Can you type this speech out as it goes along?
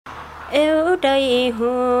एउटै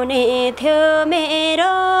हुने थियो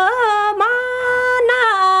मेरो मन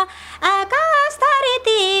आकाश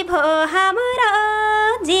धरती भो हाम्रो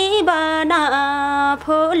जीवन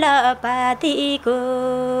फुलपातीको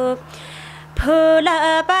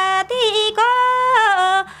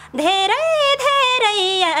धेरै धेरै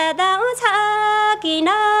याद आउँछ किन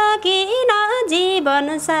किन जीवन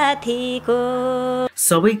साथीको।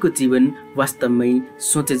 सबैको जीवन वास्तवमै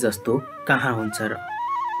सोचे जस्तो कहाँ हुन्छ र?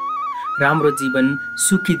 राम्रो जीवन,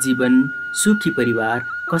 सुखी परिवार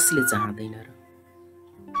कसले चाहँदैन र?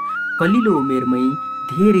 कलिलो उमेरमै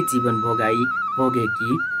धेरै जीवन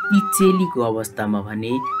भोगेकी यी चेलीको अवस्थामा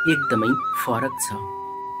भने एकदमै फरक छ।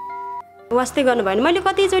 वास्ते गर्नु भएन। मैले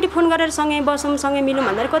कतिचोटि फोन गरेर सँगै बसौँ सँगै मिलौँ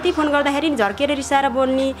भन्दाखेरि कति फोन गर्दाखेरि झर्केर रिसाएर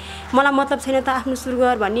बोल्ने, मलाई मतलब छैन त आफ्नो सुरु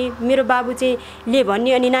गर भन्ने। मेरो बाबु चाहिँ ले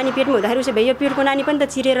भन्ने, अनि नानी पेटमा हुँदाखेरि उसो भए यो पेटको नानी पनि त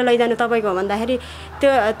चिरेर लैजानु तपाईँको भन्दाखेरि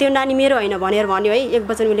त्यो नानी मेरो होइन भनेर भन्यो है। एक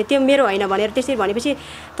वचन उसले त्यो मेरो होइन भनेर त्यसरी भनेपछि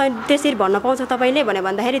त्यसरी भन्न पाउँछ तपाईँले भनेर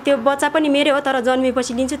भन्दाखेरि त्यो बच्चा पनि मेरो हो तर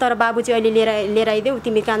जन्मेपछि लिन्छु, तर बाबु चाहिँ अहिले लिएर आइदेऊ,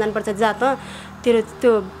 तिमी कहाँ जानुपर्छ जा त,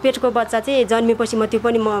 त्यो पेटको बच्चा चाहिँ जन्मेपछि म त्यो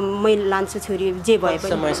पनि मै लान्छु छोरी जे भए पनि।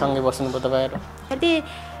 समयसँगै बस्नुभयो तपाईँहरू? यदि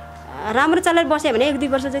राम्रो चलेर बस्यो भने 1-2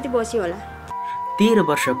 वर्ष जति बस्यो होला। 13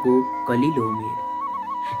 वर्षको कलिलो उमेर,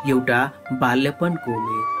 एउटा बाल्यपनको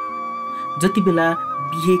उमेर। जति बेला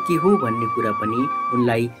बिहे के हो भन्ने कुरा पनि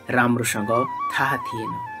उनलाई राम्रोसँग थाहा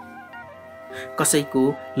थिएन। कसैको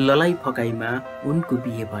ललाइ फकाइमा उनको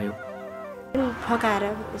बिहे भयो।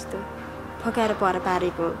 फकाएर पर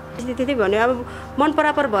पारेको त्यति भन्यो। अब मन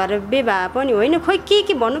परापर भएर विवाह पनि होइन, खोइ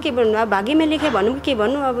के भन्नु अब भाग्यमा लेखे भन्नु के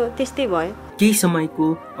भन्नु, अब त्यस्तै भयो। केही समयको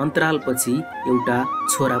अन्तरालपछि एउटा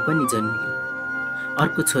छोरा पनि जन्मियो।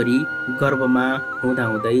 अर्को छोरी गर्भमा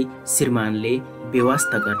हुँदाहुँदै श्रीमानले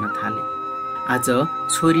व्यवस्था गर्न थाले। आज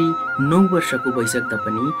छोरी 9 वर्षको भइसक्दा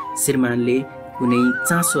पनि श्रीमानले कुनै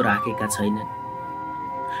चासो राखेका छैनन्।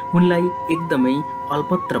 उनलाई एकदमै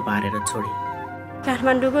अल्पत्र पारेर छोडे।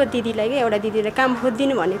 काठमाडौँको दिदीलाई एउटा दिदीलाई काम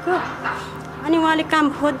खोजिदिनु भनेको, अनि उहाँले काम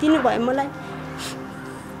खोजिदिनु भयो, मलाई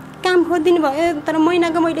काम खोजिदिनु भयो। तर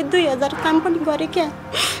महिनाको मैले 2000 काम पनि गरेँ क्या।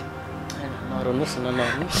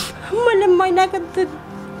 मैले महिनाको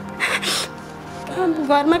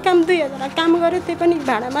घरमा काम 2000 काम गरेँ, त्यो पनि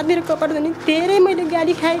भाडामा दिएर कपडा धुने। धेरै मैले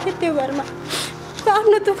गाली खाएँ थिएँ त्यो घरमा।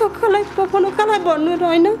 आफ्नो दुःख कसलाई पोखाउनु कसलाई भन्नु र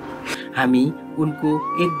होइन। हामी उनको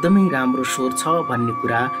एकदमै राम्रो स्वर छ भन्ने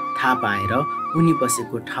कुरा थाहा पाएर उनी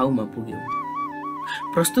बसेको ठाउँमा पुग्यौँ।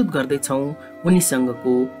 प्रस्तुत गर्दैछौँ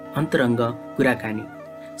उनीसँगको अन्तरङ्ग कुराकानी,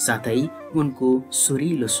 साथै उनको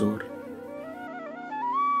सुरिलो स्वर।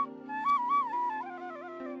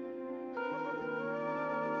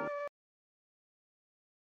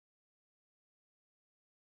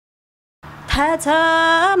 थाहा छ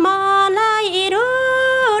मलाई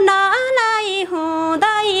रुनलाई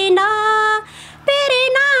हुँदैन, फेरि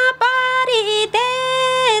नपारी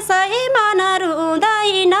त्यसै मन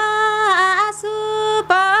रुँदैन। आँसु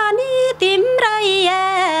पनि तिम्रै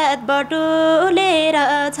याद बटुलेर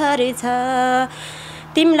छरिछ,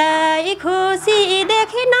 तिमीलाई खुसी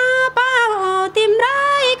देखिन पाऊ,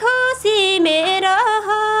 तिम्रै खुसी मेरो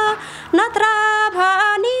हो। नत्र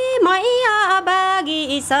भनी मैया बागी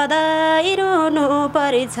सधैँ रुनु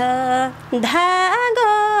पर्छ। धागोनीको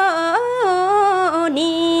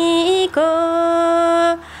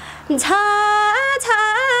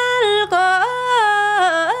झाझालको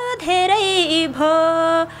धेरै भो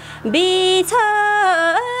बिछोडनीको।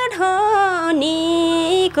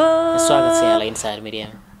 स्वागत छ यहाँलाई इन्सार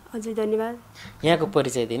मिडियामा। हजुर धन्यवाद। यहाँको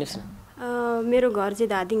परिचय दिनुहोस् न। मेरो घर चाहिँ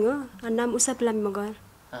धादिङ हो, नाम उषा पुलामी मगर।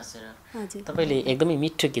 हजुर, तपाईँले एकदमै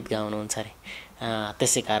मिठो गीत गाउनुहुन्छ अरे,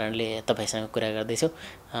 त्यसै कारणले तपाईँसँग कुरा गर्दैछु।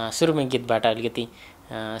 सुरुमै गीतबाट अलिकति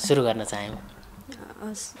सुरु गर्न चाह्यौँ।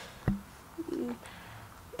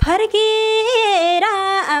 फर्किएर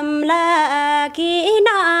आम्ला किन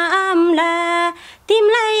आम्ला,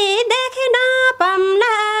 तिमीलाई देख्न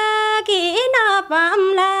पाम्ला किन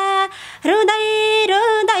पाम्ला। रुँदै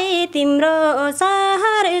रुँदै तिम्रो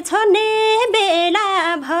सहर छोड्ने बेला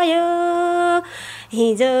भयो।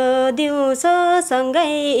 हिजो दिउँसो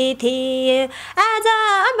सँगै थिए, आज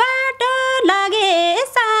बाटो लागे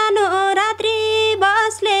सानो रात्रि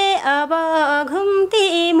बसले अब घुम्ती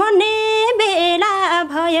मोड्ने बेला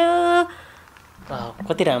भयो।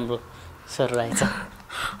 कति राम्रो स्वर रहेछ।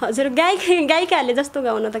 हजुर, गायिकाहरूले जस्तो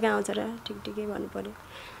गाउन त कहाँ आउँछ र, ठिकै भन्नु पर्यो।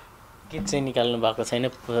 गीत चाहिँ निकाल्नु भएको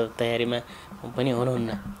छैन, तयारीमा पनि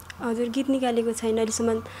हुनुहुन्न? हजुर, गीत निकालेको छैन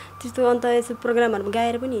अहिलेसम्म, त्यस्तो अन्त यस्तो प्रोग्रामहरूमा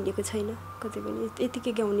गाएर पनि हिँडेको छैन, कतै पनि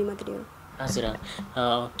यतिकै गाउने मात्रै हो। हजुर,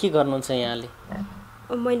 के गर्नुहुन्छ यहाँले?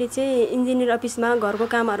 मैले चाहिँ इन्जिनियर अफिसमा घरको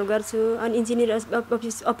कामहरू गर्छु अनि इन्जिनियर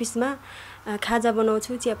अफिसमा खाजा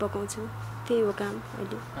बनाउँछु चिया पकाउँछु त्यही हो काम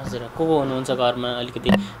अहिले। हजुर को हुनुहुन्छ घरमा अलिकति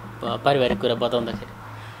पारिवारिक कुरा बताउँदाखेरि?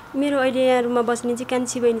 मेरो अहिले यहाँ रुममा बस्ने चाहिँ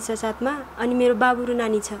कान्छी बहिनी छ साथमा अनि मेरो बाबु र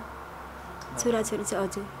नानी छ छोराछोरी छ।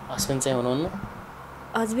 हजुर हस्बेन्ड चाहिँ हुनुहुन्न?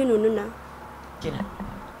 हस्बेन्ड हुनुहुन्न। किन?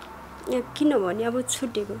 किनभने अब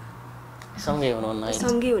छुटेको। सँगै हुनुहुन्न?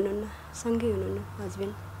 सँगै हुनुहुन्न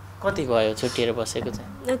हस्बेन्ड। कति भयो छुट्टिएर बसेको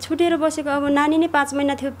चाहिँ? छुटेर बसेको अब नानी नै 5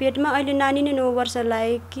 महिना थियो पेटमा अहिले नानी नै 9 वर्ष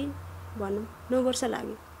लाग्यो कि भनौँ 9 वर्ष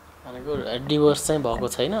लाग्यो। भनेको डिभोर्स चाहिँ भएको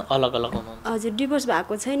छैन अलग अलग हुनुहुन्छ? हजुर डिभोर्स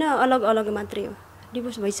भएको छैन अलग अलग मात्रै हो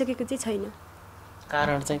डिभोर्स भइसकेको चाहिँ छैन।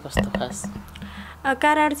 कारण चाहिँ कस्तो खास?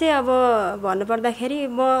 कारण चाहिँ अब भन्नुपर्दाखेरि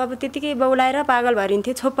म अब त्यतिकै बौलाएर पागल भएर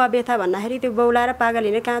हिँड्थेँ छोप्पा व्यथा भन्दाखेरि त्यो बौलाएर पागल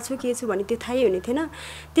हिँडेर कहाँ छु के छु भन्ने त्यो थाहै हुने थिएन।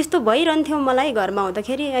 त्यस्तो भइरहन्थ्यो मलाई घरमा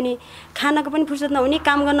हुँदाखेरि अनि खानाको पनि फुर्सद नहुने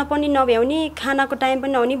काम गर्न पनि नभ्याउने खानाको टाइम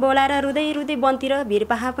पनि नहुने बोलाएर रुँदै रुँदै वनतिर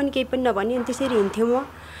भिरपाहा पनि केही पनि नभने अनि त्यसरी हिँड्थ्यो म।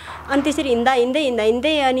 अनि त्यसरी हिँड्दा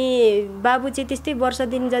अनि बाबु चाहिँ त्यस्तै वर्ष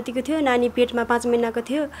दिन जतिको थियो नानी पेटमा 5 महिनाको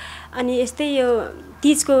थियो अनि यस्तै यो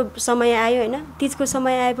तीजको समय आयो होइन। तीजको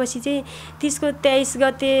समय आएपछि चाहिँ तीजको 23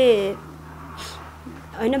 गते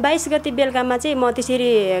होइन 22 गते बेलुकामा चाहिँ म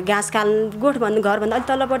त्यसरी घाँस गोठभन्दा घरभन्दा अलिक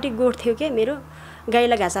तलपट्टि गोठ थियो के मेरो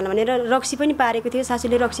गाईलाई घाँस हाल्नु भनेर रक्सी पनि पारेको थियो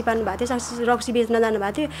सासूले रक्सी पार्नु भएको थियो रक्सी बेच्न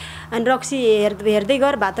जानुभएको थियो अनि रक्सी हेर्दै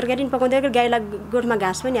गर भात तरकारी पकाउँदै गर गाईलाई गोठमा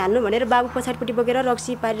घाँस पनि हाल्नु भनेर बाबु पछाडिपट्टि बोकेर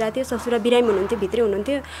रक्सी पारिरहेको थियो ससुरा बिरामी हुनुहुन्थ्यो भित्रै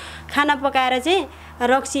हुनुहुन्थ्यो खाना पकाएर चाहिँ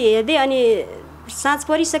रक्सी हेर्दै अनि साँझ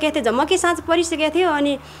परिसकेको थियो झमक्कै साँझ परिसकेको थियो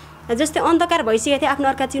अनि जस्तै अन्धकार भइसकेको थियो आफ्नो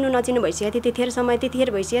अर्का चिन्नु नचिन्नु भइसकेको थियो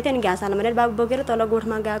त्यतिखेर भइसकेको थियो अनि घाँस हाल्नु भनेर बाबु बोकेर तल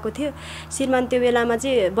गोठमा गएको थियो। श्रीमान त्यो बेलामा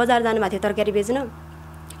चाहिँ बजार जानुभएको थियो तरकारी बेच्न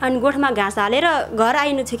अनि गोठमा घाँस हालेर घर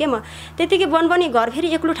आइनु छ क्या म त्यतिकै बन पनि घर फेरि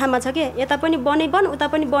एक्लो ठाउँमा छ के यता पनि बनै बन उता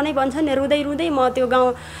पनि बनै बन्छ नि रुँदै रुँदै म त्यो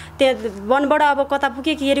गाउँ त्यो वनबाट अब कता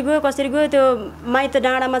पुगेँ के गयो कसरी गयो त्यो माइत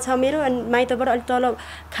डाँडामा छ मेरो अनि माइतबाट अलिक तल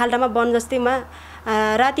खाल्टामा वन जस्तैमा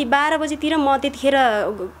राति 12 बजीतिर म त्यतिखेर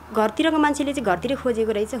घरतिरको मान्छेले चाहिँ घरतिर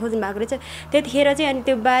खोजेको रहेछ खोज्नु भएको रहेछ त्यतिखेर चाहिँ अनि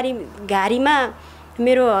त्यो बारी घारीमा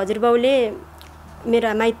मेरो हजुरबाउले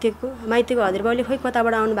मेरो माइतीको हजुरबाउले खोइ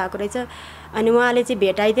कताबाट आउनु भएको रहेछ अनि उहाँले चाहिँ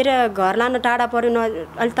भेटाइदिएर घर लान टाढा पऱ्यो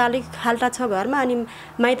अलिक खाल्टा छ घरमा अनि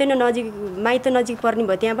माइत नजिक पर्ने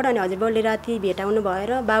भयो त्यहाँबाट अनि हजुरबाउले राति भेटाउनु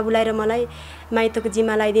भएर बाबुलाई र मलाई माइतको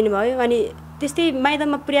जिम्मा लगाइदिनु भयो अनि त्यस्तै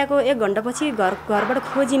माइतमा पुर्याएको 1 घन्टापछि घरबाट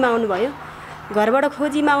खोजीमा आउनुभयो। घरबाट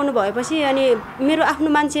खोजीमा आउनु भएपछि अनि मेरो आफ्नो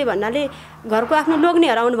मान्छे भन्नाले घरको आफ्नो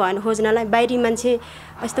लोग्नेहरू आउनु भएन खोज्नलाई बाहिरी मान्छे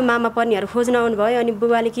यस्तो मामा पर्नेहरू खोज्न आउनु भयो अनि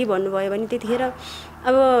बुबाले के भन्नुभयो भने त्यतिखेर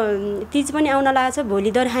अब तीज पनि आउन लागेको छ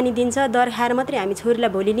भोलि दर खानी दिन्छ दर खाएर मात्रै हामी छोरीलाई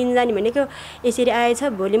भोलि लिन जाने भनेको यसरी आएछ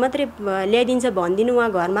भोलि मात्रै ल्याइदिन्छ भनिदिनु उहाँ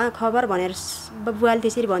घरमा खबर भनेर बुबाले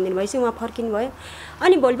त्यसरी भनिदिनु भएपछि उहाँ फर्किनु भयो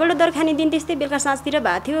अनि भोलिपल्ट दर खाने दिन त्यस्तै बेलुका साँझतिर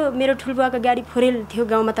भएको थियो मेरो ठुलबुवाको गाडी फोरेल थियो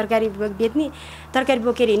गाउँमा तरकारी बेच्ने तरकारी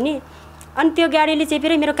बोकेर हिँड्ने अनि त्यो गाडीले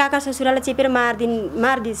चेपेर मेरो काका ससुरालाई चेपेर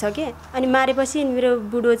मारिदिइसके अनि मारेपछि मेरो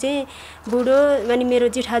बुढो अनि मेरो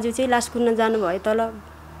जेठाजु चाहिँ लास कुर्न जानुभयो तल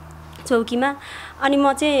चौकीमा अनि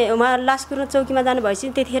म चाहिँ उहाँ लास कुर्न चौकीमा जानुभएपछि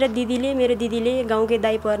त्यतिखेर मेरो दिदीले गाउँकै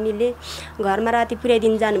दाइ पर्नीले घरमा राति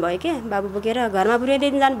पुर्याइदिनु जानुभयो के बाबु बोकेर घरमा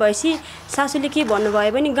पुर्याइदिनु जानुभएपछि सासूले के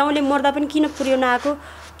भन्नुभयो भने गाउँले मर्दा पनि किन पुर्याउन आएको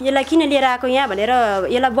यसलाई किन लिएर आएको यहाँ भनेर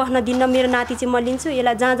यसलाई बस्न दिन्न मेरो नाति चाहिँ म लिन्छु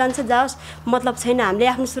यसलाई जहाँ जान्छ जाओस् मतलब छैन हामीले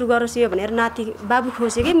आफ्नो सुरु गरोस् यो भनेर नाति बाबु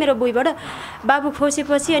खोस्यो कि मेरो बुइबाट बाबु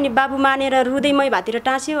खोसेपछि अनि बाबु मानेर रुँदै मै भातिर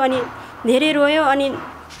टाँस्यो अनि धेरै रोयो अनि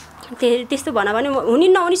त्यस्तो भने हुने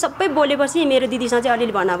नहुने सबै बोलेपछि मेरो दिदीसँग चाहिँ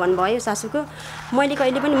अलिअलि भनाभन भयो सासूको मैले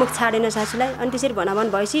कहिले पनि मुख छाडेन सासूलाई अनि त्यसरी भनाभन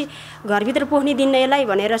भएपछि घरभित्र पोख्ने दिन्न यसलाई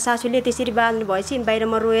भनेर सासूले त्यसरी बाँध्नु भएपछि बाहिर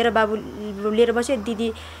म रोएर बाबु लिएर बस्यो दिदी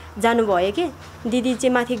जानुभयो कि दिदी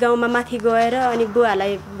चाहिँ माथि गाउँमा माथि गएर अनि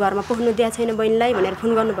बुवाहरूलाई घरमा पोख्नु दिएको छैन बहिनीलाई भनेर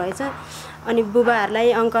फोन गर्नुभएछ अनि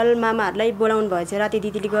बुबाहरूलाई अङ्कल मामाहरूलाई बोलाउनु भएछ राति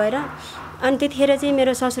दिदीले गएर अनि त्यतिखेर चाहिँ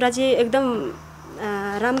मेरो ससुरा चाहिँ एकदम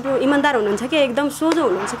राम्रो इमान्दार हुनुहुन्छ कि एकदम सोझो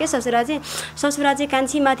हुनुहुन्छ कि ससुरा चाहिँ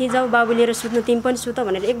कान्छी माथि जाऊ बाबु लिएर सुत्नु तिमी पनि सुत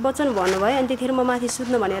भनेर एक वचन भन्नुभयो अनि त्यतिखेर म माथि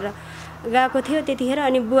सुत्नु भनेर गएको थियो त्यतिखेर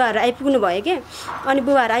अनि बुवाहरू आइपुग्नु भयो कि अनि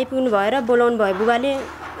बुवाहरू आइपुग्नु भएर बोलाउनु भयो बुबाले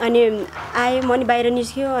अनि आयो म नि बाहिर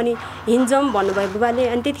निस्क्यो अनि हिँड्छौँ भन्नुभयो बुबाले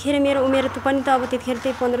अनि त्यतिखेर मेरो उमेर पनि त अब त्यतिखेर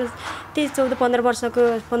त्यही 14-15 वर्षको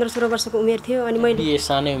 15-16 वर्षको उमेर थियो अनि मैले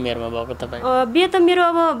सानै उमेरमा भएको तपाईँ बिहे त मेरो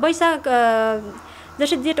अब वैशाख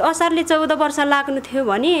जस्तै जेठ असारले 14 वर्ष लाग्नु थियो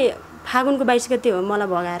भने फागुनको 22 गते हो मलाई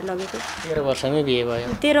भगाएर लगेको 13 वर्षमै बिहे भयो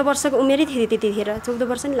 13 वर्षको उमेरै थियो त्यतिखेर 14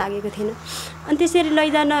 वर्ष नि लागेको थिएन अनि त्यसरी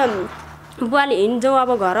लैजान बुवाले हिँड जाउँ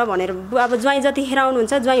अब घर भनेर अब ज्वाइँ जतिखेर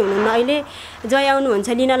आउनुहुन्छ ज्वाइँ हुनुहुन्न अहिले ज्वाइँ आउनुहुन्छ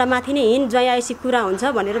लिनलाई माथि नै हिँड ज्वाइँ आएपछि कुरा हुन्छ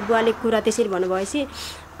भनेर बुवाले कुरा त्यसरी भन्नुभएपछि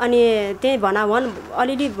अनि त्यही भनाभन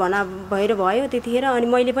अलिअलि भना भएर भयो त्यतिखेर अनि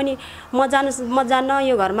मैले पनि म जान्न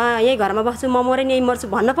यो घरमा यही घरमा बस्छु म मरै नि यही मर्छु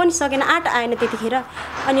भन्न पनि सकेन आँट आएन त्यतिखेर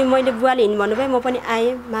अनि मैले बुवाले हिँड भन्नुभयो म पनि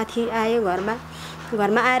आएँ माथि आएँ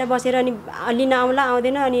घरमा आएर बसेर अनि लिन आउँला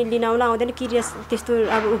आउँदैन अनि लिन आउँला आउँदैन क्रिया त्यस्तो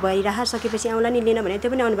अब ऊ भइरह सकेपछि आउँला नि लिन भने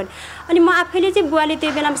त्यो पनि आउनु पर्ने अनि म आफैले चाहिँ बुवाले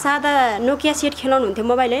त्यो बेलामा सादा नोकिया सेट खेलाउनु हुन्थ्यो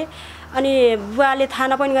मोबाइल है अनि बुवाले थाहा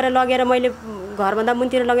नपाउने गरेर लगेर मैले घरभन्दा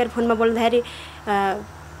मुनतिर लगेर फोनमा बोल्दाखेरि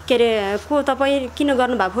के अरे को तपाईँ किन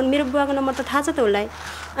गर्नुभएको फोन मेरो बुवाको नम्बर त थाहा छ त उसलाई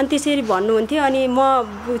अनि त्यसरी भन्नुहुन्थ्यो अनि म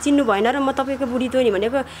चिन्नु भएन र म तपाईँको बुढी तँ नि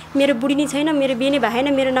भनेको मेरो बुढी नै छैन मेरो बिहे नै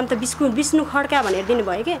भएन मेरो नाम त विष्णु खड्का भनेर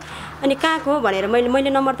दिनुभयो कि अनि कहाँको हो भनेर मैले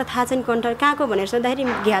नम्बर त थाहा छैन कन्ट्याक्ट कहाँको भनेर सोद्धाखेरि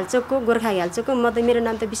घ्याल्चोकको गोर्खा घ्याल्चोकको म त मेरो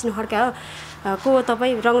नाम त विष्णु खड्का हो को हो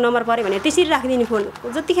तपाईँ रङ नम्बर पऱ्यो भनेर त्यसरी राखिदिने फोन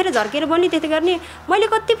जतिखेर झर्केर बन्ने त्यति गर्ने मैले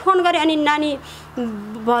कति फोन गरेँ अनि नानी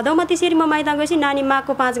भदौमा त्यसरी म माइत गएपछि नानी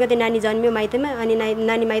माघको 5 गते नानी जन्मियो माइतमा अनि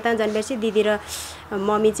नानी माइतमा जन्मेपछि दिदी र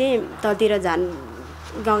मम्मी चाहिँ तलतिर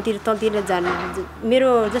गाउँतिर तलतिर मेरो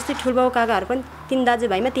जस्तै ठुलबाउ काकाहरू पनि 3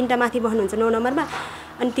 दाजुभाइमा 3टा माथि बस्नुहुन्छ 9 नम्बरमा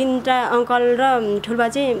अनि 3टा अङ्कल र ठुलबा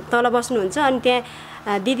चाहिँ तल बस्नुहुन्छ अनि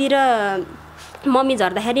त्यहाँ दिदी र मम्मी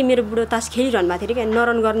झर्दाखेरि मेरो बुढो तास खेलिरहनु भएको थियो क्या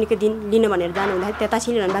नरन गर्नेको दिन लिन भनेर जानु हुँदाखेरि त्यहाँ तास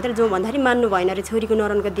खेलिरहनु भएको थियो जो भन्दाखेरि मान्नु भएन अरे छोरीको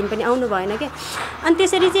नरनको दिन पनि आउनु भएन क्या अनि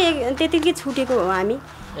त्यसरी चाहिँ त्यतिकै छुटेको हो हामी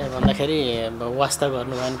भन्दाखेरि वास्ता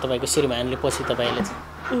गर्नु भएन तपाईँको श्रीमानले पछि तपाईँले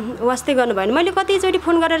वास्तै गर्नु भएन मैले कतिचोटि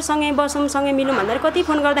फोन गरेर सँगै बसौँ सँगै मिलौँ भन्दाखेरि कति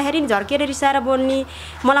फोन गर्दाखेरि झर्केर रिसाएर बोल्ने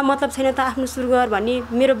मलाई मतलब छैन त आफ्नो सुरु गर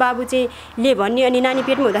भन्ने मेरो बाबु चाहिँ ले भन्ने अनि नानी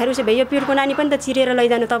पेटमा हुँदाखेरि उसो भए यो पेटको नानी पनि त चिरेर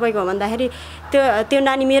लैजानु तपाईँको भन्दाखेरि त्यो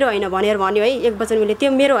नानी मेरो होइन भनेर भन्यो है एक वचन उसले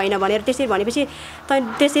त्यो मेरो होइन भनेर त्यसरी भनेपछि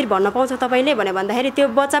त्यसरी भन्न पाउँछ तपाईँले भनेर भन्दाखेरि त्यो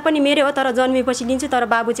बच्चा पनि मेरो हो तर जन्मेपछि लिन्छु तर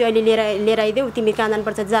बाबु चाहिँ अहिले लिएर आइदेऊ तिमी कहाँ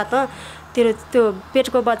जानुपर्छ जा त त्यो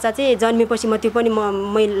पेटको बच्चा चाहिँ जन्मेपछि म त्यो पनि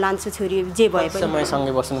मैले लान्छु छोरी जे भए पनि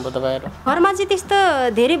समयसँगै बस्नुभयो तपाईँहरू घरमा चाहिँ त्यस्तो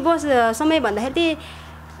धेरै समय भन्दाखेरि चाहिँ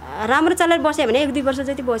राम्रो चलेर बस्यो भने 1-2 वर्ष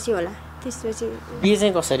जति बस्यो होला त्यसपछि बिहे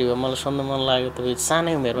चाहिँ कसरी हो मलाई सुन्न मन लाग्यो तपाईँ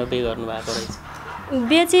सानै उमेरमा बिहे गर्नुभएको रहेछ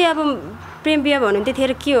बिहे चाहिँ अब प्रेम बिहे भन्नु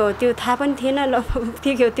त्यतिखेर के हो त्यो थाहा पनि थिएन ल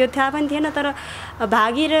के हो त्यो थाहा पनि थिएन तर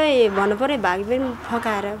भागेर भन्नु पऱ्यो भागी पनि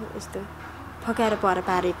फकाएर यस्तो फकाएर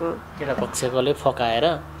पारेको केटा पक्षकोले फकाएर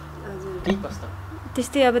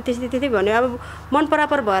त्यस्तै अब त्यस्तै भन्यो अब मन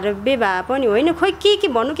परापर भएर बेभा पनि होइन खोइ के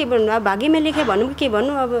भन्नु अब भाग्यमा लेखे भनौँ के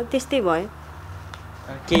भन्नु अब त्यस्तै भयो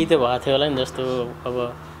केही त भएको थियो होला नि जस्तो अब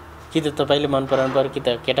कि त तपाईँले मन पराउनु पऱ्यो कि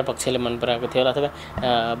त केटा पक्षले मन पराएको थियो होला अथवा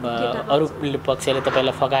अरू पक्षले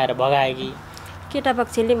तपाईँलाई फकाएर भगायो कि केटा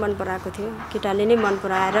पक्षले मन पराएको थियो केटाले नै मन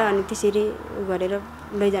पराएर अनि त्यसरी गरेर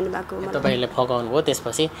लैजानु भएको तपाईँले फकाउनु भयो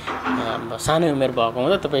त्यसपछि सानै उमेर भएको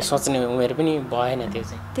हुँदा तपाईँ सोच्ने उमेर पनि भएन त्यो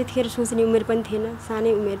चाहिँ त्यतिखेर सोच्ने उमेर पनि थिएन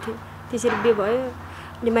सानै उमेर थियो त्यसरी बिहे भयो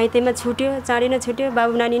अनि माइतैमा छुट्यो चाँडै नै छुट्यो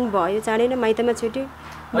बाबु नानी पनि भयो चाँडै नै माइतैमा छुट्यो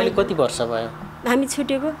अहिले कति वर्ष भयो हामी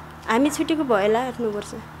छुटेको भयो होला 8-9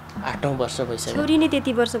 वर्ष 8-9 वर्ष भइसक्यो छोरी नै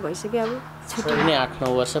त्यति वर्ष भइसक्यो अब छोरी नै 8-9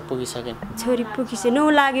 वर्ष पुगिसक्यो छोरी पुगिसक्यो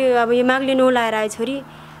 9 लाग्यो अब यो माघले 9 लाएर आयो छोरी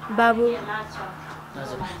बाबु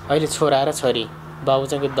अहिले छोरा र छोरी बाबु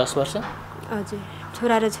चाहिँ 10 वर्ष हजुर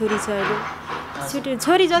छोरा र छोरी छ अहिले छुट्यो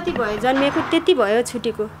छोरी जति भयो जन्मेको त्यति भयो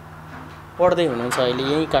छुटेको पढ्दै हुनुहुन्छ अहिले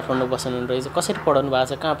यहीँ काठमाडौँ बस्नु रहेछ कसरी पढाउनु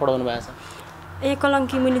भएको छ कहाँ पढाउनु भएको छ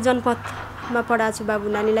कलङ्की मुनि जनपदमा पढाएको छु बाबु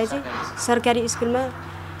नानीलाई चाहिँ सरकारी स्कुलमा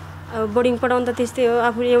अब बोर्डिङ पढाउनु त त्यस्तै हो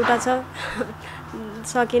आफू एउटा छ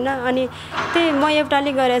सकिनँ अनि त्यही म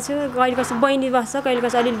एउटाले गरेको छु कहिले कसो बहिनी बस्छ कहिले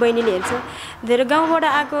कसो अलिअलि बहिनीले हेर्छ धेरै गाउँबाट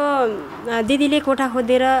आएको दिदीले कोठा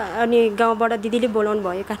खोजेर अनि गाउँबाट दिदीले बोलाउनु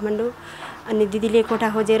भयो काठमाडौँ अनि दिदीले कोठा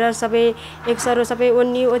खोजेर सबै एकसरो सबै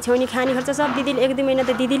ओन्नी ओछ्याउनी खाने खर्च सब दिदीले 1-2 महिना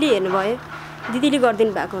त दिदीले हेर्नुभयो दिदीले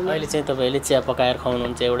गरिदिनु भएको अहिले चाहिँ तपाईँले चिया पकाएर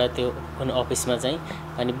खुवाउनुहुन्छ एउटा त्यो अफिसमा चाहिँ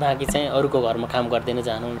अनि बाँकी चाहिँ अरूको घरमा काम गर्दैन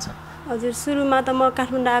जानुहुन्छ हजुर सुरुमा त म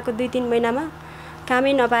काठमाडौँ आएको 2-3 महिनामा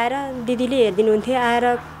कामै नपाएर दिदीले हेरिदिनुहुन्थ्यो आएर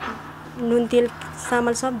नुन तेल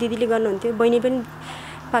सामाल सब दिदीले गर्नुहुन्थ्यो बहिनी पनि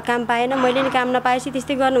काम पाएन मैले नि काम नपाएपछि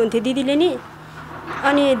त्यस्तै गर्नुहुन्थ्यो दिदीले नि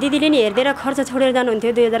अनि दिदीले नि हेरिदिएर खर्च छोडेर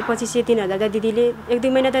जानुहुन्थ्यो 2025-3000 दिदीले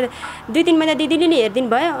 1-2 महिना त 2-3 महिना दिदीले नि हेरिदिनु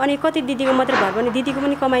भयो अनि कति दिदीको मात्र भयो भने दिदीको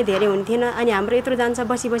पनि कमाइ धेरै हुन्थेन अनि हाम्रो यत्रो जान्छ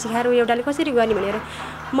बसी खाएर एउटाले कसरी गर्ने भनेर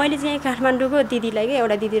मैले चाहिँ काठमाडौँको दिदीलाई के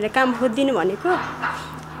एउटा दिदीलाई काम खोजिदिनु भनेको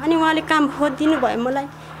अनि उहाँले काम खोजिदिनु भयो मलाई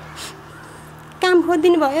काम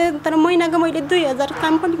खोजिदिनु भयो तर महिनाको मैले 2000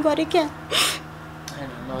 काम पनि गरेँ क्या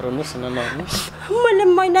मैले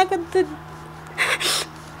महिनाको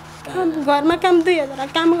घरमा काम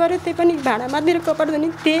 2000 काम गरेँ त्यही पनि भाडा मात्र कपड धुने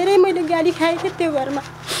धेरै मैले गाली खाएँ थिएँ त्यो घरमा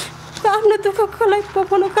आफ्नो दुःख कसलाई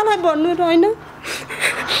पोखाउनु कसलाई भन्नु र होइन।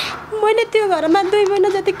 मैले त्यो घरमा 2 महिना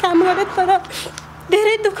जति काम गरेँ तर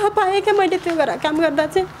धेरै दुःख पाएँ क्या मैले त्यो घर काम गर्दा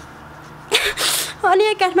चाहिँ।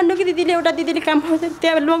 अनि काठमाडौँकी दिदीले एउटा दिदीले काम गर्छ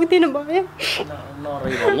त्यहाँ लगिदिनु भयो।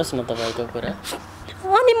 नरही भन्नुहोस् न तपाईँको कुरा।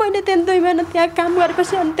 अनि मैले त्यहाँ 2 महिना त्यहाँ काम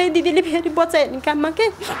गरेपछि अनि त्यही दिदीले फेरि बच्चा हेर्ने काममा के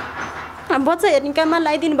बच्चा हेर्ने काममा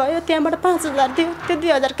लगाइदिनु भयो। त्यहाँबाट 5000 थियो। त्यो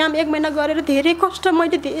 2000 काम 1 महिना गरेर धेरै कष्ट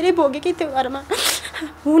मैले धेरै भोगेँ कि त्यो घरमा।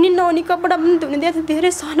 हुने नहुने कपडा पनि धुने दिएको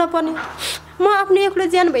धेरै सहन पर्ने। म आफ्नो एक्लो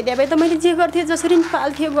ज्यान भइदिए भए त मैले जे गर्थेँ जसरी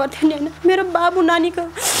पाल्थेँ गर्थेँ नि होइन। मेरो बाबु नानीको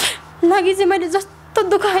लागि चाहिँ मैले जस्तो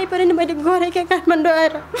दुःख आइपऱ्यो नि मैले गरेँ क्या काठमाडौँ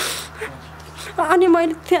आएर। अनि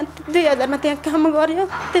मैले त्यहाँ 2000मा त्यहाँ काम गरेँ।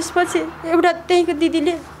 त्यसपछि एउटा त्यहीँको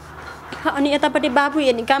दिदीले अनि यतापट्टि बाबु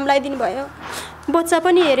हेर्ने काम लगाइदिनु भयो। बच्चा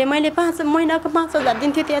पनि हेरेँ मैले 5 महिनाको 5000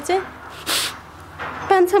 दिन्थ्यो त्यहाँ चाहिँ।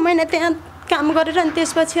 5-6 महिना त्यहाँ काम गरेर अनि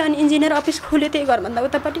त्यसपछि अनि इन्जिनियर अफिस खोल्यो त्यही घरभन्दा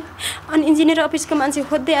उतापट्टि। अनि इन्जिनियर अफिसको मान्छे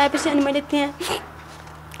खोज्दै आएपछि अनि मैले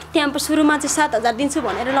त्यहाँ सुरुमा चाहिँ 7000 दिन्छु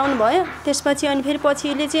भनेर लाउनु भयो। त्यसपछि अनि फेरि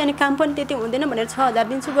पछिले चाहिँ अनि काम पनि त्यति हुँदैन भनेर 6000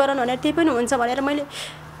 दिन्छु गर भनेर त्यही पनि हुन्छ भनेर मैले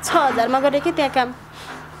 6000मा गरेँ कि त्यहाँ काम।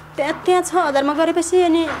 त्यहाँ 6000मा गरेपछि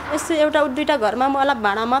अनि यसो एउटा 2टा घरमा मलाई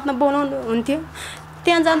भाडा मात्न बोलाउनु हुन्थ्यो।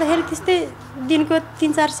 त्यहाँ जाँदाखेरि त्यस्तै दिनको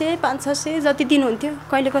 300-400 500-600 जति दिनुहुन्थ्यो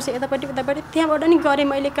कहिले कसै यतापट्टि उतापट्टि। त्यहाँबाट नि गरेँ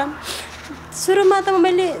मैले काम। सुरुमा त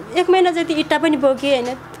मैले 1 महिना जति इट्टा पनि बोकेँ होइन।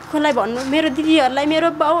 कसलाई भन्नु मेरो दिदीहरूलाई मेरो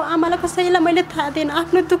बाउ आमालाई कसैलाई मैले थाहा थिएन।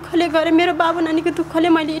 आफ्नो दुःखले गरेँ। मेरो बाबु नानीको दुःखले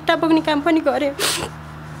मैले इट्टा बोक्ने काम पनि गरेँ।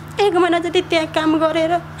 1 महिना जति त्यहाँ काम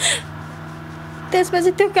गरेर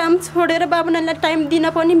त्यसपछि त्यो काम छोडेर बाबु नानीलाई टाइम दिन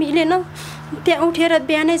पनि मिलेन। त्यहाँ उठेर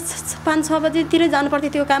बिहानै 5-6 बजीतिर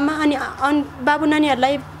जानुपर्थ्यो त्यो काममा। अनि बाबु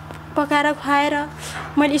नानीहरूलाई पकाएर खुवाएर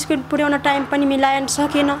मैले स्कुल पुर्याउन टाइम पनि मिलाउन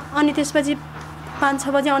सकेन। अनि त्यसपछि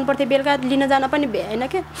 5-6 बजी आउनुपर्थ्यो। बेलुका लिन जान पनि भ्याएन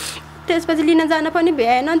क्या। त्यसपछि लिन जान पनि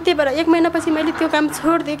भ्याएन। अनि त्यही भएर 1 महिनापछि मैले त्यो काम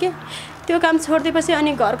छोडिदिएँ कि। त्यो काम छोडिदिएपछि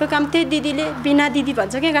अनि घरको काम त्यही दिदीले बिना दिदी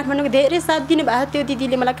भन्छ क्या काठमाडौँको धेरै साथ दिनुभएको त्यो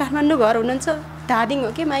दिदीले मलाई। काठमाडौँ घर हुनुहुन्छ धादिङ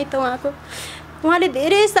हो कि माइत उहाँको। उहाँले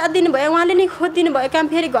धेरै साथ दिनुभयो। उहाँले नि खोजिदिनु भयो काम।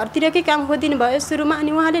 फेरि घरतिरकै काम खोजिदिनु भयो सुरुमा।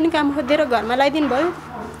 अनि उहाँले नि काम खोजेर घरमा लगाइदिनु भयो।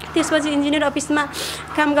 त्यसपछि इन्जिनियर अफिसमा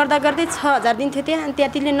काम गर्दा गर्दै 6000 दिन्थ्यो त्यहाँ। अनि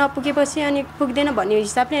त्यतिले नपुगेपछि अनि पुग्दैन भन्ने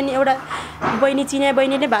हिसाबले अनि एउटा बहिनी चिने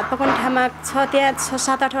बहिनीले भात पकाउने ठाउँमा छ त्यहाँ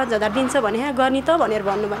 7-8 हजार दिन्छ भने गर्ने त भनेर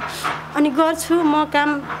भन्नुभयो। अनि गर्छु म काम।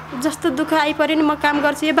 जस्तो दुःख आइपऱ्यो नि म काम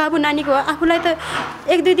गर्छु। यो बाबु नानीको हो। आफूलाई त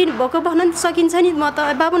 1-2 दिन भोको बस्न सकिन्छ नि। म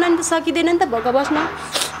त बाबु नानी त सकिँदैन नि त भोको बस्न।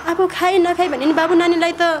 आफू खाइ नखाइ भने नि बाबु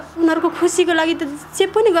नानीलाई त उनीहरूको खुसीको लागि त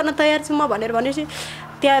जे पनि गर्न तयार छु म भनेर भनेपछि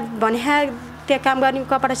त्यहाँ भने त्यहाँ काम गर्ने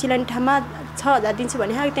कपडा सिलाउने ठाउँमा 6000 दिन्छु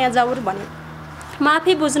भने त्यहाँ जाऊ भने म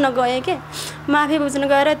आफै बुझ्न गएँ के। म आफै बुझ्न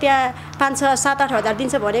गएर त्यहाँ 5-6-7-8 हजार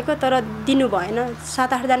दिन्छ भनेको तर दिनु भएन।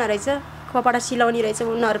 7-8 जना रहेछ कपडा सिलाउने रहेछ।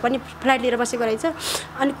 उनीहरू पनि फ्लाइट लिएर बसेको रहेछ।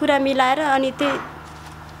 अनि कुरा मिलाएर अनि त्यही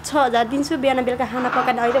 6000 दिन्छु बिहान बेलुका खाना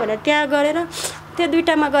पकाएर आइदियो भनेर त्यहाँ गरेर त्यो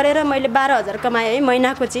 2टामा गरेर मैले 12000 कमाएँ है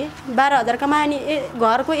महिनाको चाहिँ। 12000 कमाएँ। अनि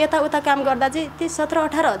घरको यताउता काम गर्दा चाहिँ त्यो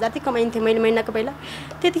 17-18 हजार चाहिँ कमाइन्थेँ मैले महिनाको पहिला।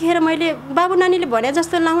 त्यतिखेर मैले बाबु नानीले भने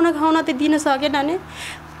जस्तो लाउन खुवाउन त दिन सकेन नि।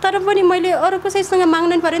 तर पनि मैले अरू कसैसँग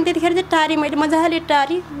माग्नु नि पऱ्यो नि। त्यतिखेर चाहिँ टारी मैले मजाले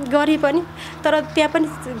टारी गरेँ पनि। तर त्यहाँ पनि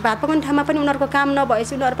भात पकाउने ठाउँमा पनि उनीहरूको काम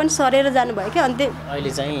नभएपछि उनीहरू पनि सरेर जानुभयो क्या। अनि अहिले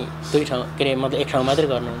चाहिँ 2 ठाउँ के अरे मतलब 1 ठाउँ मात्रै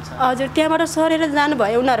गर्नुहुन्छ? हजुर त्यहाँबाट सरेर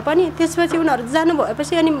जानुभयो उनीहरू पनि। त्यसपछि उनीहरू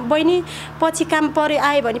जानुभएपछि अनि बहिनी पछि काम पऱ्यो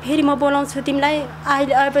आयो भने फेरि म बोलाउँछु तिमीलाई।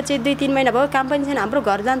 अहिले आएपछि 2-3 महिना भयो काम पनि छैन हाम्रो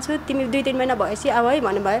घर जान्छु तिमी 2-3 महिना भएपछि आऊ है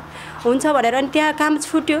भन्नुभयो। हुन्छ भनेर अनि त्यहाँ काम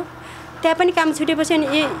छुट्यो। त्यहाँ पनि काम छुटेपछि अनि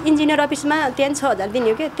इन्जिनियर अफिसमा त्यहाँ 6000 दिने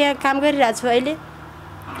हो क्या। त्यहाँ काम गरिरहेको छु अहिले।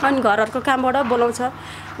 अनि घरहरूको कामबाट बोलाउँछ।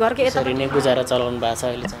 घरको यसरी नै गुजारा चलाउनु भएको छ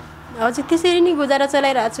अहिले चाहिँ? हजुर त्यसरी नै गुजारा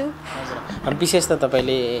चलाइरहेको छु। हजुर। विशेष त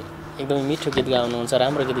तपाईँले एकदमै मिठो गीत गाउनुहुन्छ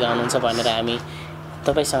राम्रो गीत गाउनुहुन्छ भनेर हामी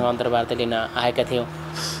तपाईँसँग अन्तर्वार्ता लिन आएका थियौँ।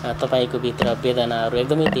 तपाईँको भित्र वेदनाहरू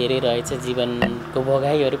एकदमै धेरै रहेछ। जीवनको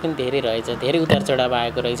भोगाइहरू पनि धेरै रहेछ। धेरै उतार चढाव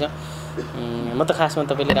आएको रहेछ। म त खासमा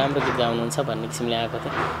तपाईँले राम्रो गीत गाउनुहुन्छ भन्ने किसिमले आएको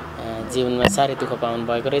थिएँ। जीवनमा साह्रै दुःख पाउनु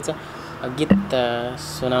भएको रहेछ। गीत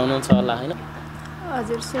सुनाउनुहुन्छ होला होइन?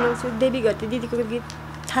 हजुर सुनाउँछु। देवी घरती दिदीको गीत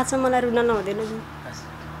थाहा छ मलाई रुन नहुँदैन।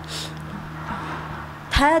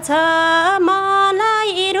 थाहा छ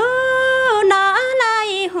मलाई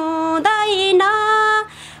रुनलाई हुँदैन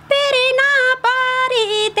फेरि नपारी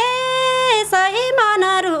त्यसै मन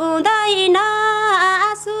रुँदैन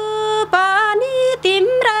आँसु पनि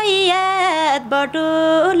तिम्रै याद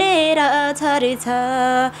बटुलेर छरिछ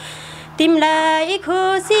तिमीलाई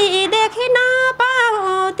खुसी देखिन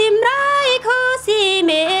पाऊँ तिम्रै खुसी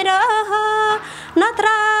मेरो हो नत्र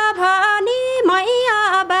भनी मैया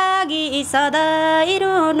बागी सधैँ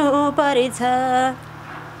रुनु पर्छ।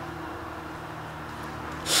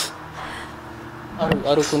 अरू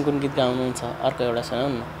अरू कुन गीत गाउनुहुन्छ अर्को एउटा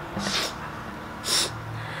सुनाउनु न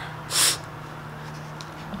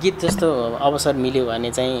गीत जस्तो अवसर मिल्यो भने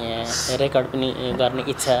चाहिँ रेकर्ड पनि गर्ने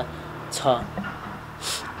इच्छा छ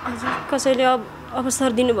हजुर कसैले अवसर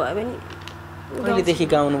दिनुभयो भने कहिलेदेखि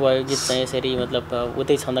गाउनुभयो गीत चाहिँ यसरी मतलब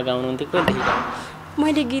उतै छँदा गाउनुहुन्थ्यो कहिलेदेखि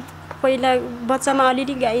मैले गीत पहिला बच्चामा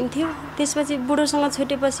अलिअलि गाइन्थ्यो त्यसपछि बुढोसँग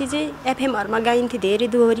छुटेपछि चाहिँ एफएमहरूमा गाइन्थेँ धेरै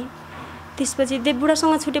दोहोरी त्यसपछि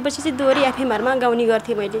बुढासँग छुटेपछि चाहिँ दोहोरी एफएमहरूमा गाउने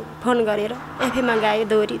गर्थेँ मैले फोन गरेर एफएममा गाएँ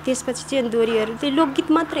दोहोरी त्यसपछि चाहिँ दोहोरीहरू त्यो लोकगीत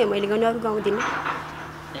मात्रै मैले गाउने अरू गाउँदिनँ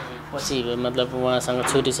पछि मतलब उहाँसँग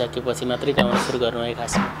छुटिसकेपछि मात्रै गाउन सुरु गर्नुभयो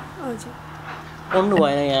खासमा हजुर पढ्नु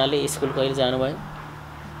भएन यहाँले स्कुल कहिले जानुभयो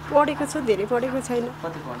पढेको छु धेरै पढेको छैन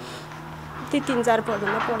कति पढ्नु त्यो 3-4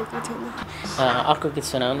 पढ्नुमा पढेको छैन अर्को गीत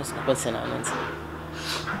सुनाउनुहोस् न कति सुनाउनुहुन्छ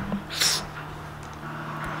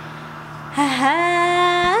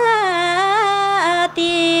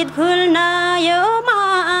अतीत भुल्न यो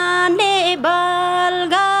मनले बल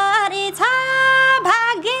गरेछ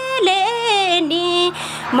भाग्यले नि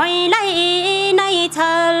मैलाई नै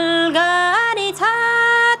छल गरेछ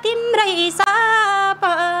तिम्रै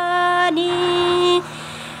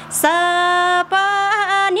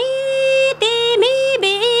सपनी तिमी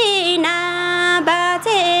बिना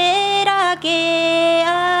बाँचेर के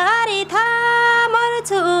अर्थ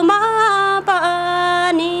मर्छु म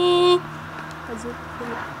पनि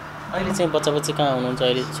अहिले चाहिँ बच्चा कहाँ हुनुहुन्छ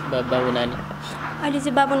अहिले बाबु नानी अहिले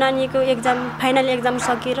चाहिँ बाबु नानीको एक्जाम फाइनल एक्जाम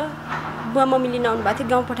सकेर बुवा मम्मी लिन आउनु भएको थियो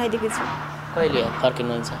गाउँ पठाइदिएको छु कहिले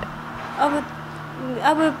फर्किनुहुन्छ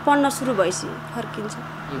अब पढ्न सुरु भएपछि फर्किन्छ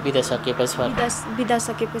बिदा सकिएपछि बिदा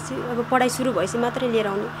सकेपछि अब पढाइ सुरु भएपछि मात्रै लिएर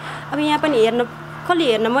आउने अब यहाँ पनि कसले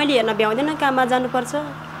हेर्न मैले हेर्न भ्याउँदैन काममा जानुपर्छ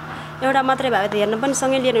एउटा मात्रै भयो त हेर्न पनि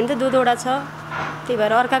सँगै लिएर हुन्थ्यो 2-2 छ त्यही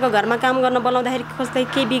भएर अर्काको घरमा काम गर्न बोलाउँदाखेरि कस्तै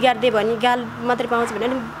केही बिगारिदियो भने गाल मात्रै पाउँछ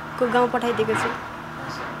भनेर गाउँ पठाइदिएको छु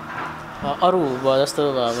अरू जस्तो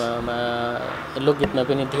लोकगीतमा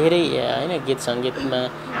पनि धेरै होइन गीत सङ्गीतमा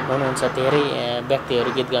हुनुहुन्छ धेरै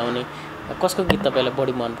व्यक्तिहरू गीत गाउने कसको गीत तपाईँलाई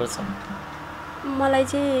बढी मनपर्छ मलाई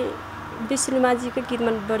चाहिँ विष्णुमाझीको गीत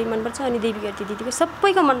बढी मनपर्छ अनि देवी घरती दिदीको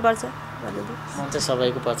सबैको मनपर्छ मन चाहिँ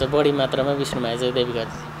सबैको पर्छ बढी मात्रामा विष्णुमाझी देवी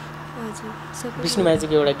घरती हजुर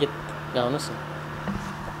विष्णुमाझीको एउटा गीत गाउनुहोस् न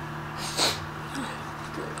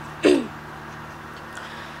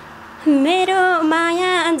मेरो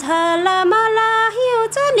माया झलमला हिउँ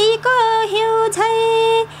चलीको हिउँ छै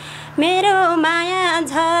मेरो माया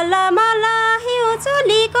झलमला हिउँ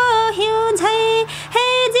चलीको हिउँ छै हे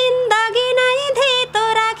जिन्दगी नै धितो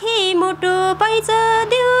राखी मुटु पैसा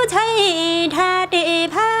दिउ छै ढाटे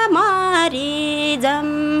भा मरी जम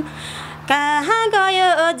कहाँ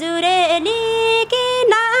गयो जुरेली कि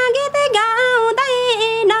नागीत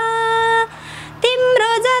गाउँदैन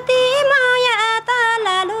तिम्रो जति माया त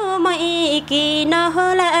लालुमै किन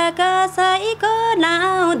होला कसैको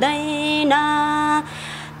नाउँदैन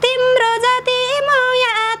तिम्रो जति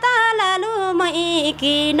माया त लालुमै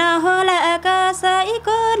किन होला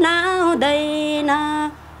कसैको नाउँदैन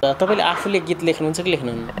तपाईँले आफूले गीत लेख्नुहुन्छ कि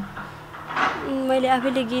लेख्नुहुन्न मैले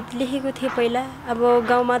आफैले गीत लेखेको थिएँ पहिला अब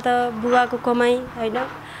गाउँमा त बुवाको कमाइ होइन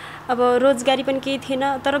अब रोजगारी पनि केही थिएन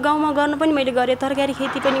तर गाउँमा गर्नु पनि मैले गरेँ तरकारी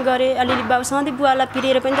खेती पनि गरेँ अलिअलि बाबु सधैँ बुवालाई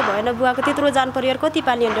पिरेर पनि त भएन बुवाको त्यत्रो जान परिवार कति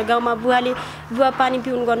पाल्ने भनेर गाउँमा बुवा पानी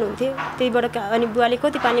पिउनु गर्नुहुन्थ्यो त्यहीबाट अनि बुवाले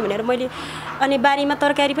कति पाल्ने भनेर मैले अनि बारीमा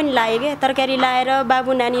तरकारी पनि लाएँ क्या तरकारी लाएर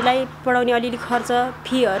बाबु नानीलाई पढाउने अलिअलि खर्च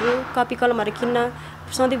फीहरू कपी कलमहरू किन्न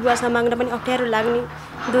सधैँ बुवासँग माग्न पनि अप्ठ्यारो लाग्ने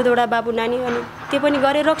 2-2 बाबु नानी अनि त्यो पनि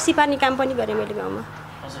गरेँ रक्सी पानी काम पनि गरेँ मैले गाउँमा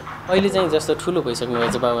अहिले चाहिँ जस्तो ठुलो भइसक्नु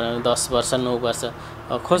भएछ बाबु नानी 10 वर्ष 9 वर्ष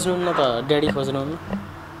खोज्नुहुन्न त ड्याडी खोज्नुहुन्न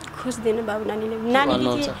खोज्दैन बाबु नानीले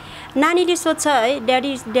नानीले सोध्छ है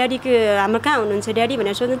ड्याडीको हाम्रो कहाँ हुनुहुन्छ ड्याडी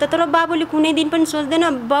भनेर सोध्नु त तर बाबुले कुनै दिन पनि सोच्दैन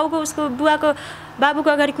बाबुको उसको बाबुको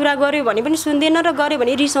अगाडि कुरा गर्यो भने पनि सुन्दैन र गर्यो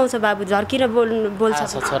भने रिसाउँछ बाबु झर्किएर बोल्छ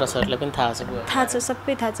छोराछोरीलाई पनि थाहा छ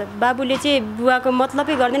सबै थाहा छ बाबुले चाहिँ बुवाको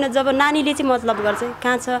मतलबै गर्दैन जब नानीले चाहिँ मतलब गर्छ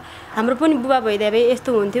कहाँ छ हाम्रो पनि बुवा भइदिए भए यस्तो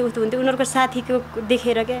हुन्थ्यो उस्तो हुन्थ्यो उनीहरूको साथीको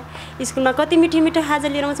देखेर क्या स्कुलमा कति मिठो खाजा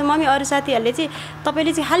लिएर आउँछ मम्मी अरू साथीहरूले चाहिँ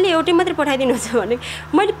तपाईँले चाहिँ खालि एउटै मात्रै पठाइदिनुहुन्छ भने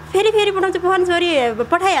मैले फेरि पठाउँछु फोन छोरी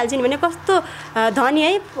पठाइहाल्छु नि भने कस्तो धनी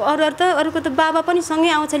है अरूको त बाबा पनि सँगै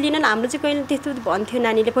आउँछ लिन हाम्रो चाहिँ कहिले त्यस्तो भन्थ्यो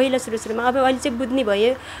नानीले पहिला सुरुमा अब अहिले चाहिँ बुझ्ने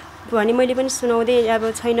भयो भने मैले पनि सुनाउँदै अब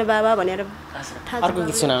छैन बाबा भनेर अर्को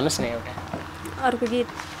गीत सुनाउनुहोस् न एउटा अर्को गीत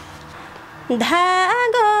धागोनीको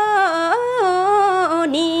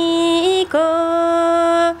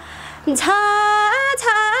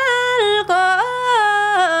झाझालको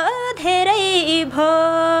धेरै भो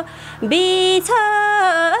बिछोडनीको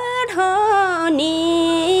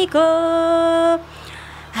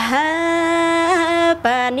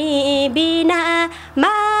पानी बिना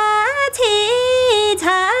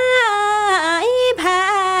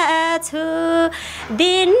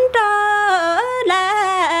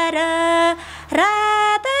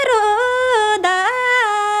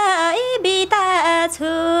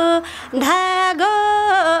धागो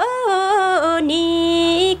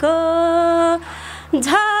निको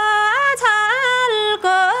झझालको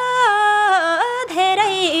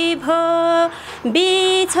धेरै भो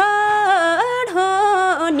बिछोड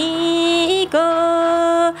निको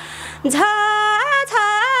झझालको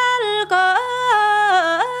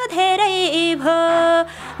धेरै भो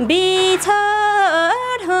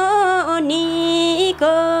बिछोड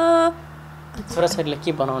निको। छोराछोरीलाई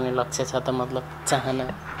के बनाउने लक्ष्य छ त, मतलब चाहना?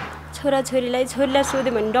 छोरीलाई सोध्यो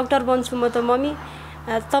भने डक्टर बन्छु म त मम्मी,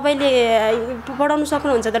 तपाईँले पढाउनु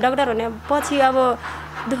सक्नुहुन्छ त डक्टर भने पछि अब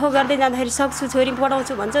दुःख गर्दै जाँदाखेरि सक्छु छोरी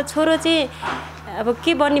पढाउँछु भन्छ। छोरो चाहिँ अब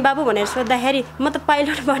के बन्ने बाबु भनेर सोद्धाखेरि म त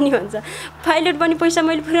पाइलट बन्ने भन्छ। पाइलट बन्ने पैसा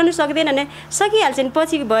मैले पुर्याउनु सक्दैन भने सकिहाल्छ नि,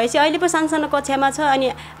 पछि भएपछि अहिले पो सानो कक्षामा छ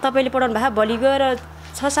अनि तपाईँले पढाउनु भयो भोलि गएर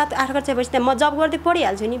 6, 7, 8 कक्षा भएपछि त्यहाँ म जब गर्दै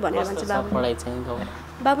पढिहाल्छु नि भनेर भन्छ बाबु।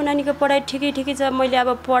 बाबु नानीको पढाइ ठिकै छ। मैले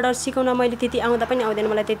अब सिकाउन मैले त्यति आउँदा पनि आउँदैन,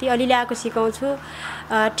 मलाई त्यति अलिअलि आएको सिकाउँछु।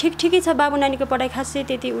 ठिकै छ, बाबु नानीको पढाइ खासै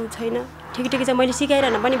त्यति छैन, ठिकै छ। मैले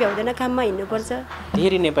सिकाइरहन पनि भ्याउँदैन, काममा हिँड्नुपर्छ।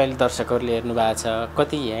 धेरै नेपाली दर्शकहरूले हेर्नु भएको छ,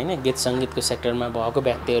 कति होइन गीत सङ्गीतको सेक्टरमा भएको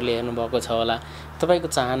व्यक्तिहरूले हेर्नुभएको छ होला। तपाईँको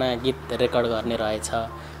चाहना गीत रेकर्ड गर्ने रहेछ,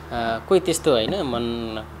 कोही त्यस्तो होइन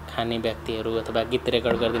मन खाने व्यक्तिहरू अथवा गीत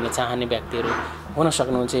रेकर्ड गरिदिन चाहने व्यक्तिहरू हुन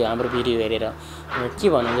सक्नुहुन्छ हाम्रो भिडियो हेरेर,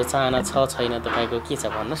 के भन्नुहुन्छ? चाहना छ छैन तपाईँको, के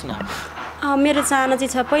छ भन्नुहोस् न। मेरो चाहना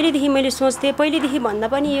चाहिँ छ, पहिलेदेखि मैले सोच्थेँ, पहिलेदेखि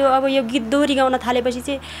भन्दा पनि अब यो गीत दोहोरी गाउन थालेपछि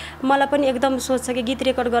चाहिँ मलाई पनि एकदम सोच छ कि गीत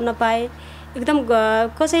रेकर्ड गर्न पाएँ। एकदम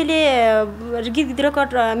कसैले गीत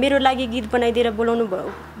रेकर्ड मेरो लागि गीत बनाइदिएर बोलाउनु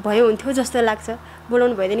भयो हुन्थ्यो जस्तो लाग्छ,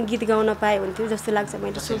 बोलाउनु भइदियो गीत गाउन पाए हुन्थ्यो जस्तो लाग्छ।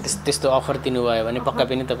 मैले त्यस्तो अफर दिनुभयो भने पक्का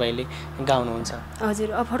पनि तपाईँले गाउनुहुन्छ?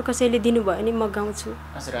 हजुर, अफर कसैले दिनुभयो भने म गाउँछु।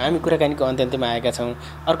 हजुर, हामी कुराकानीको अन्त्यमा आएका छौँ।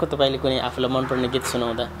 अर्को तपाईँले कुनै आफूलाई मनपर्ने गीत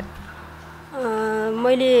सुनाउँदा?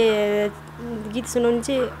 मैले गीत सुनाउनु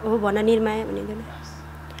चाहिँ हो भना निर्माया भनिदिनु।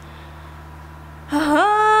 हो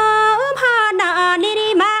भना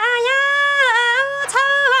निर्माया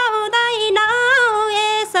छाउँदैन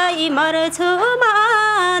यसै मर्छु म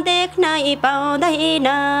देख्नै पाउँदैन,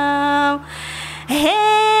 हे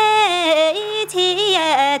छिया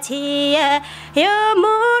छिया यो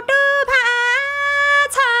मुटु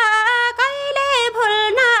भाछ कहिले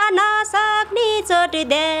भुल्न नसक्ने चोट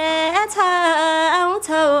दिएछ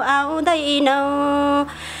आउँछौ आउँदैनौ।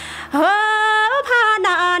 हो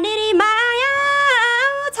भना निर्माया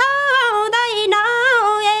आउँदैनौ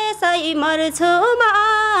यसै मर्छु म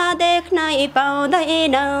देख्नै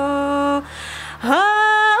पाउँदैनौ। हो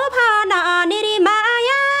भना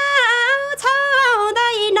निर्माया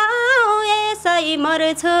आउँदैनौ यसै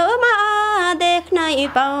मर्छु म देख्नै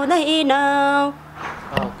पाउँदैनौ।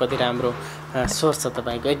 कति राम्रो स्वर छ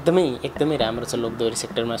तपाईँको, एकदमै राम्रो छ लोकदोहोरी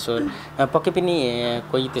सेक्टरमा स्वर। पक्कै पनि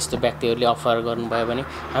कोही त्यस्तो व्यक्तिहरूले अफर गर्नुभयो भने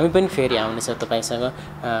हामी पनि फेरि आउनेछ तपाईँसँग।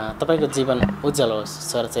 तपाईँको जीवन उज्जवल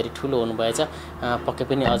होस्, छोराछोरी ठुलो हुनुभएछ, पक्कै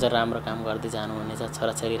पनि अझ राम्रो काम गर्दै जानुहुनेछ,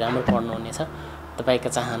 छोराछोरी राम्रो पढ्नुहुनेछ, तपाईँका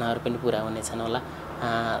चाहनाहरू पनि पुरा हुनेछन् होला।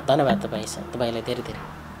 धन्यवाद तपाईँलाई धेरै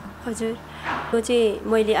धेरै। हजुर, यो चाहिँ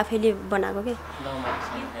मैले आफैले बनाएको के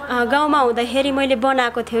गाउँमा हुँदाखेरि मैले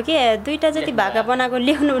बनाएको थियो कि 2टा जति भाका बनाएको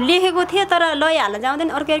लेखेको थिएँ, तर लय हाल्न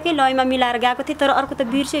जाउँदैन अर्कै लयमा मिलाएर गएको थिएँ, तर अर्को त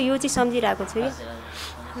बिर्स्यो, यो चाहिँ सम्झिरहेको छु कि।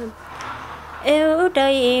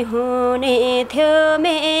 एउटै हुने थियो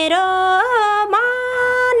मेरो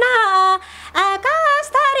मन आकाश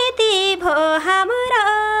धरती भो हाम्रो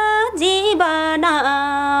जीवन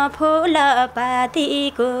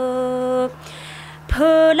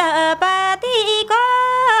फुलपातीको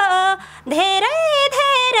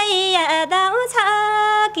धेरै याद आउँछ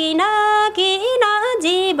किन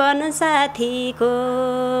जीवन साथीको।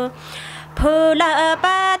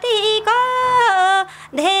 फुलपातीको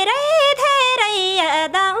धेरै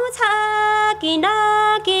याद आउँछ किन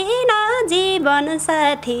जीवन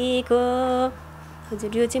साथीको।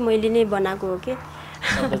 हजुर, यो चाहिँ मैले नै बनाएको हो कि।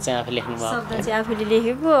 शब्द चाहिँ आफूले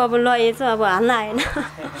लेखेको, अब लय चाहिँ अब हाल्न आएन।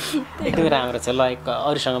 एकदमै राम्रो छ, लय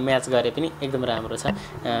अरूसँग म्याच गरे पनि एकदम राम्रो छ।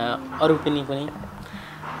 अरू पनि कुनै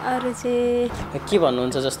अरू चाहिँ के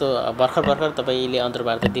भन्नुहुन्छ? जस्तो भर्खर तपाईँले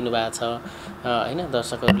अन्तर्वार्ता दिनुभएको छ होइन,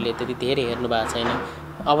 दर्शकहरूले त्यति धेरै हेर्नु भएको छैन,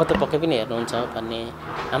 अब त पक्कै पनि हेर्नुहुन्छ भन्ने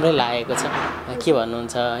हामीलाई लागेको छ। के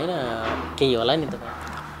भन्नुहुन्छ होइन, केही होला नि तपाईँ?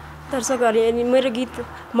 दर्शकहरूले मेरो गीत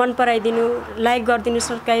मन पराइदिनु, लाइक गरिदिनु,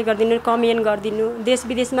 सब्सक्राइब गरिदिनु, कमेन्ट गरिदिनु, देश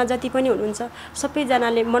विदेशमा जति पनि हुनुहुन्छ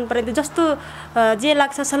सबैजनाले मन पराइदिनु, जस्तो जे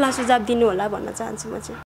लाग्छ सल्लाह सुझाव दिनु होला भन्न चाहन्छु म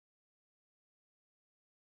चाहिँ।